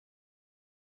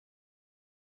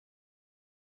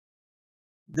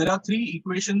There are three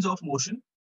equations of motion.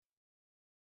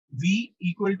 V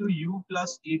equal to U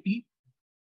plus AT,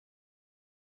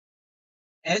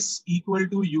 S equal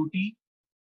to UT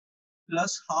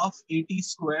plus half AT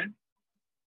squared,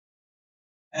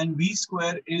 and V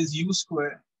square is U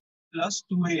square plus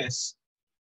 2AS.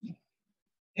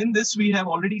 In this, we have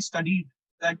already studied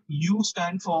that U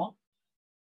stand for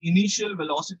initial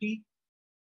velocity,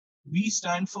 V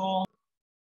stand for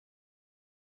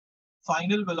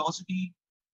final velocity,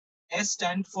 S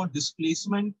stand for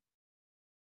displacement,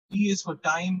 T is for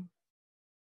time,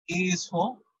 A is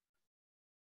for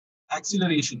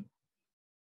acceleration.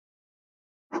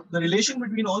 The relation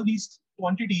between all these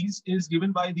quantities is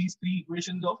given by these three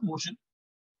equations of motion.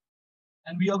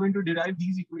 And we are going to derive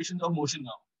these equations of motion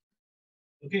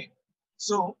now. Okay,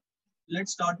 so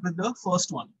let's start with the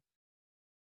first one.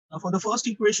 Now for the first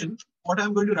equation, what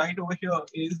I'm going to write over here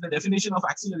is the definition of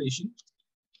acceleration.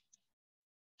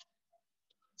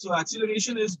 So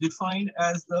acceleration is defined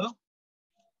as the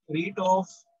rate of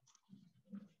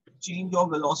change of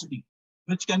velocity,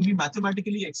 which can be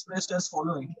mathematically expressed as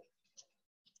following: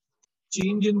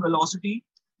 change in velocity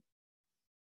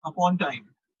upon time.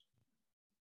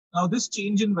 Now this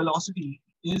change in velocity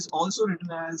is also written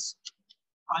as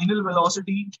final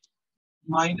velocity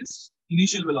minus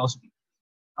initial velocity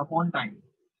upon time.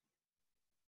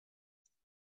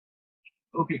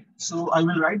 Okay, so I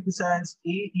will write this as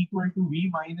A equal to V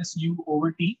minus U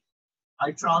over T.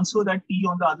 I transfer that T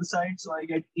on the other side, so I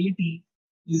get AT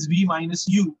is V minus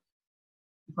U.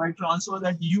 If I transfer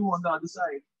that U on the other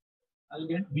side, I'll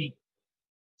get V.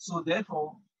 So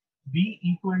therefore, V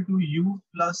equal to U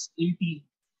plus AT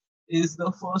is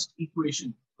the first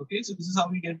equation. Okay, so this is how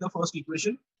we get the first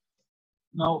equation.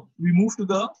 Now we move to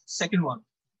the second one.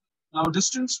 Now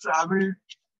distance traveled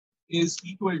is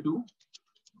equal to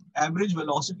average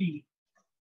velocity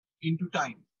into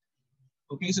time.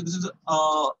 Okay, so this is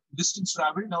distance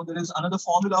traveled. Now there is another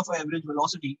formula for average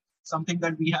velocity, something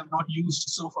that we have not used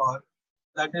so far.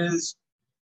 That is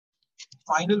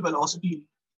final velocity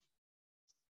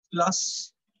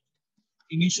plus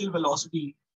initial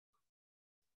velocity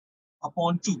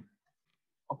upon 2.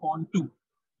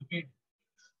 Okay.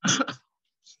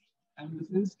 And this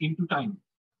is into time.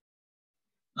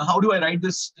 Now, how do I write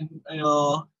this?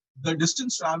 The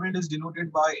distance traveled is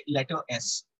denoted by letter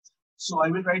S. So I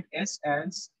will write S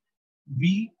as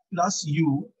V plus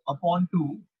U upon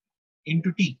 2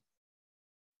 into T.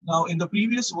 Now, in the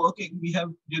previous working, we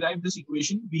have derived this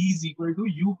equation, V is equal to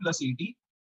U plus AT.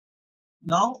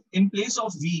 Now, in place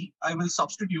of V, I will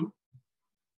substitute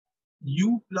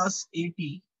U plus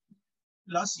AT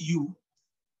plus U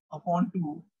upon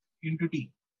 2 into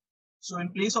T. So in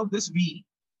place of this V,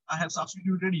 I have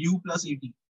substituted U plus AT.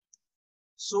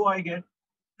 So I get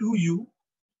 2U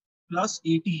plus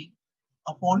AT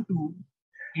upon 2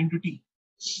 into T.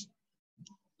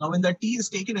 Now when that T is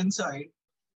taken inside,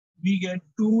 we get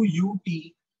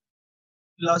 2UT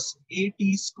plus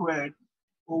AT squared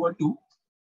over 2.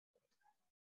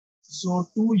 So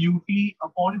 2UT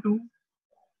upon 2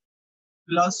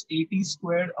 plus AT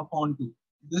squared upon 2.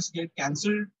 This get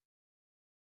cancelled.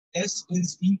 S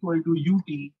is equal to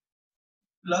UT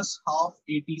plus half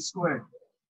AT squared.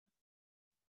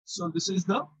 So this is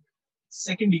the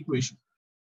second equation.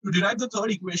 To derive the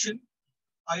third equation,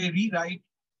 I rewrite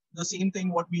the same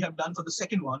thing what we have done for the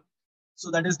second one. So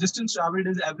that is distance traveled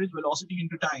is average velocity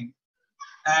into time.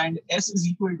 And S is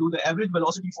equal to the average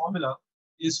velocity formula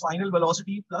is final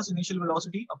velocity plus initial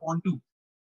velocity upon 2.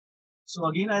 So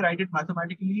again, I write it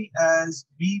mathematically as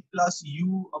V plus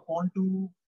U upon 2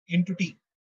 into T.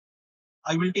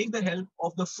 I will take the help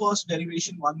of the first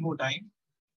derivation one more time.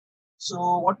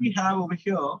 So what we have over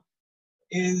here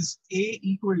is A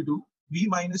equal to V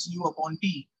minus U upon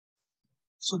T.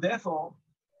 So therefore,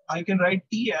 I can write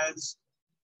T as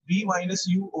V minus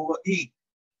U over A.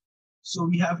 So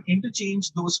we have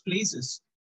interchanged those places.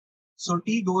 So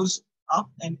T goes up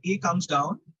and A comes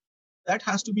down. That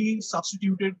has to be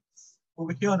substituted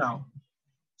over here now.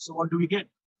 So what do we get?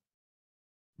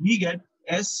 We get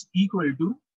S equal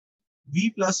to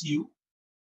V plus U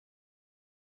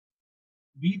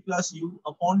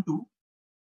upon 2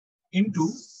 into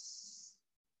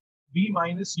V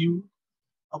minus U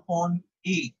upon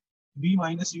A. V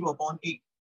minus U upon A.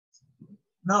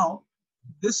 Now,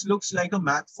 this looks like a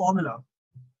math formula.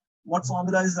 What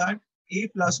formula is that? A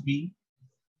plus B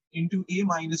into A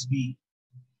minus B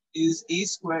is A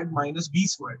squared minus B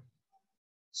squared.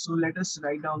 So let us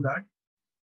write down that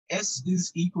S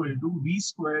is equal to V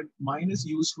squared minus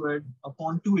U squared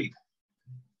upon 2A.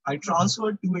 I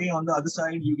transferred 2A on the other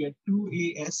side, you get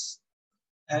 2AS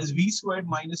as V squared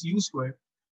minus U squared.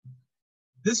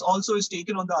 This also is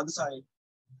taken on the other side.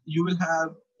 you will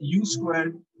have u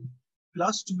squared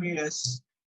plus 2as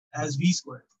as v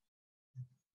squared.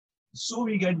 So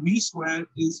we get v squared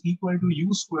is equal to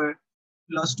u squared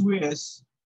plus 2as,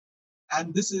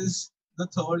 and this is the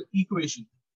third equation.